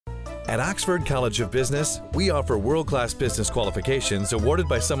At Oxford College of Business, we offer world-class business qualifications awarded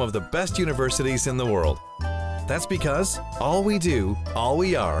by some of the best universities in the world. That's because all we do, all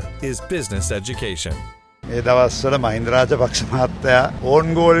we are, is business education. මේ දවස්වල මහින්ද රාජපක්ෂ මහත්තයා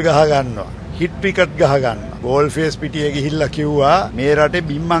ඕන් goal ගහ ගන්නවා. Hit wicket ගහ ගන්නවා. Goal face පිටියේ ගිහිල්ලා කිව්වා මේ රටේ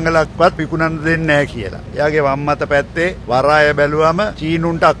බිම්මංගලක්වත් විකුණන්න දෙන්නේ නැහැ කියලා. එයාගේ වම් අත පැත්තේ වරාය බැලුවම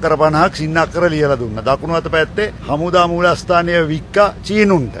චීනුන්ට අක්කර 50ක් සින්න අක්කර ලියලා දුන්නා. දකුණු අත පැත්තේ හමුදා මූලස්ථානීය වික්ක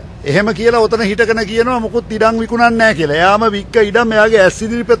චීනුන්ට. එහෙම කියලා ඔතන හිටකන කියනවා මොකුත් ඉඩම් විකුණන්නේ නැහැ කියලා. එයාම වික්ක ඉඩම් එයාගේ ඇස්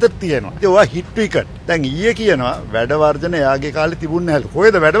ඉදිරිපතට තියෙනවා. ඉතින් ඔයා හිට් විකට්. දැන් ඊයේ කියනවා වැඩ වර්ජන එයාගේ කාලේ තිබුණේ නැහැ.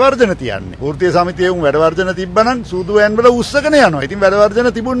 කොහෙද වැඩ වර්ජන තියන්නේ? වෘත්තීය සමිතියේ උන් වැඩ වර්ජන තිබ්බනම් සූදු වෑන් වල උස්සගෙන යනවා. ඉතින් වැඩ වර්ජන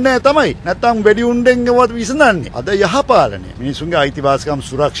තිබුණේ නැහැ තමයි. නැත්තම් වෙඩි උණ්ඩෙන් වත් විසඳන්නේ. අද යහපාලනය මිනිසුන්ගේ අයිතිවාසිකම්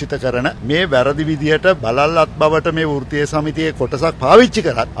සුරක්ෂිත කරන මේ වැරදි විදියට බලල්ලත් බවට මේ වෘත්තීය සමිතියේ කොටසක් පාවිච්චි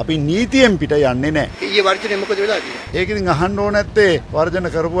කරත් අපි නීතියෙන් පිට යන්නේ නැහැ. ඊයේ වර්ජනේ මොකද වෙලා තියෙන්නේ? ඒක ඉතින් අහන්න ඕන නැත්තේ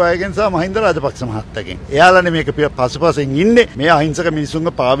වර්ජන කරපු අයගෙන් සහ මහින්ද රාජපක්ෂ මහත්තයාගෙන්. එයාලානේ මේක පසුපසින් ඉන්නේ. මේ අහිංසක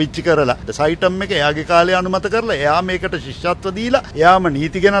මිනිසුන්ව පාවිච්චි කරලා සයිටම් එක එයාගේ කාලේ අනුමත කරලා එයා මේකට ශිෂ්‍යත්ව දීලා එයාම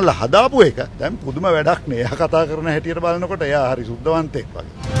නීති ගෙනල්ලා හදාපු එක දැන් පුදුම වැඩක් නේ. එයා කතා කරන හැටියට බලනකොට එයා හරි සුද්ධවන්තයෙක්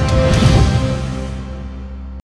වගේ.